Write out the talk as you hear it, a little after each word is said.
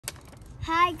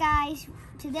Hi guys,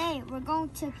 today we're going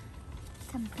to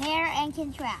compare and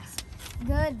contrast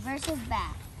good versus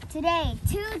bad. Today,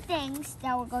 two things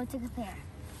that we're going to compare.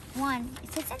 One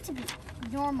is a centipede,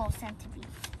 normal centipede.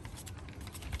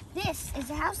 This is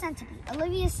a house centipede.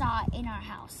 Olivia saw it in our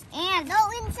house. And go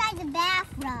inside the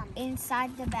bathroom.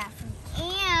 Inside the bathroom.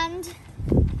 And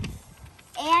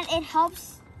it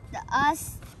helps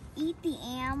us eat the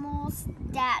animals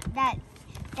that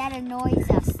annoys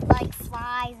us, like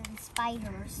flies and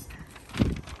spiders.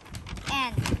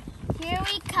 And here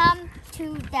we come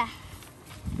to the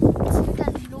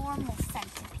normal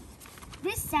centipede.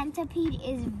 This centipede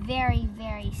is very,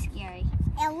 very scary.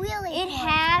 And really it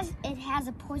has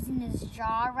a poisonous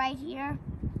jaw right here,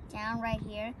 down right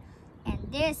here, and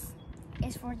this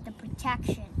is for the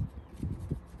protection.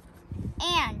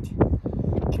 And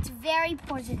it's very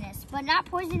poisonous, but not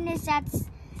poisonous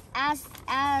as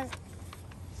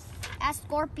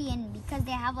scorpion, because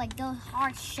they have like those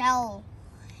hard shell.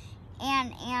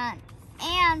 And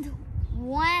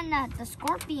when the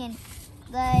scorpion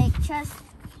just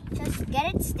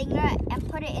get its stinger and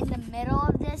put it in the middle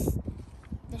of this,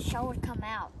 the shell would come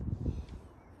out,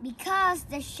 because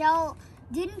the shell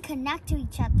didn't connect to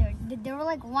each other. They were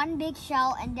like one big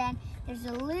shell, and then there's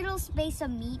a little space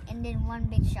of meat, and then one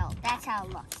big shell. That's how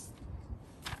it looks.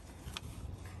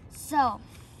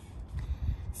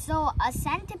 So a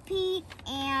centipede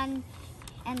and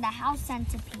the house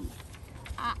centipede.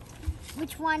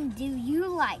 Which one do you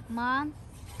like, Mom?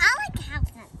 I like the house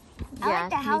centipede. I like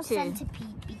the house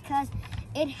centipede because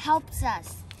it helps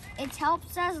us. It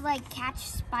helps us like catch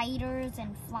spiders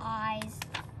and flies.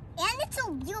 And it's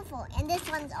so beautiful. And this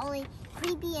one's only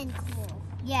creepy and cool.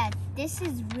 Yeah, this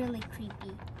is really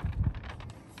creepy.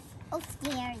 Oh,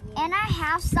 scary. And I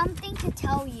have something to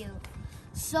tell you.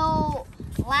 So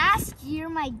last year,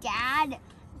 my dad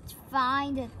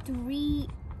found three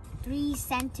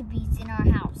centipedes in our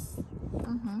house.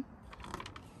 Mm-hmm.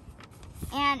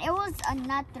 And it was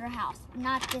another house,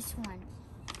 not this one.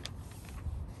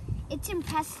 It's in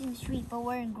Preston Street, but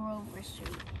we're in Grover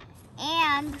Street.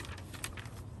 And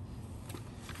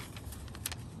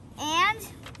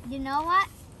you know what?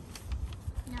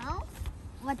 No?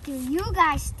 What do you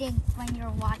guys think when you're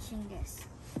watching this?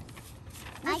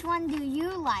 Which one do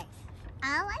you like?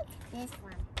 I like this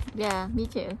one. Yeah, me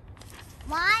too.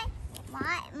 Why,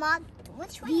 Mom?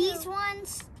 Which one? These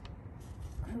ones?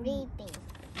 Creepy.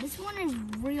 This one is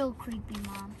real creepy,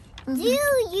 Mom. Mm-hmm.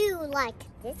 Do you like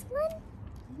this one?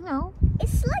 No.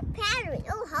 It's like pattern.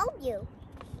 It'll help you.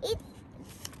 It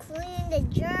clean the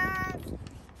germs,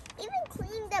 even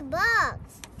clean the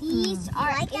bugs. These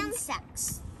are like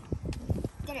insects.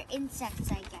 They're insects,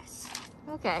 I guess.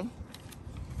 Okay.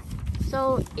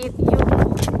 So if you...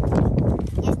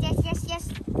 Yes.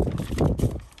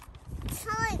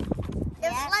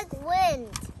 It's like wind.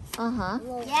 Uh-huh.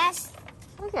 Yes.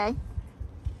 Okay.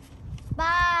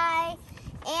 Bye.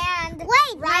 And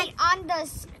wait, right on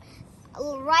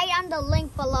the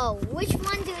link below. Which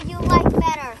one do you like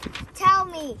better? Tell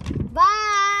me.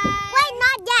 Bye. Wait,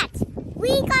 not yet.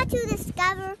 We got to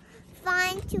discover,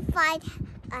 find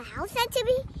a house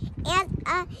centipede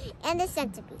and a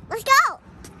centipede. Let's go.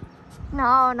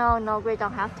 No, we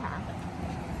don't have time.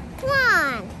 Come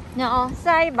on. No,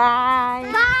 say bye.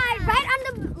 Bye. Right on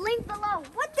the link below.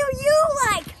 What do you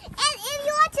like? And if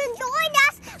you want to join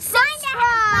us, find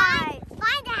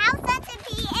the house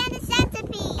centipede and the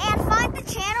centipede. And find the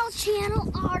channel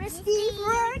Artistry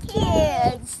for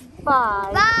Kids.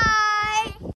 Bye.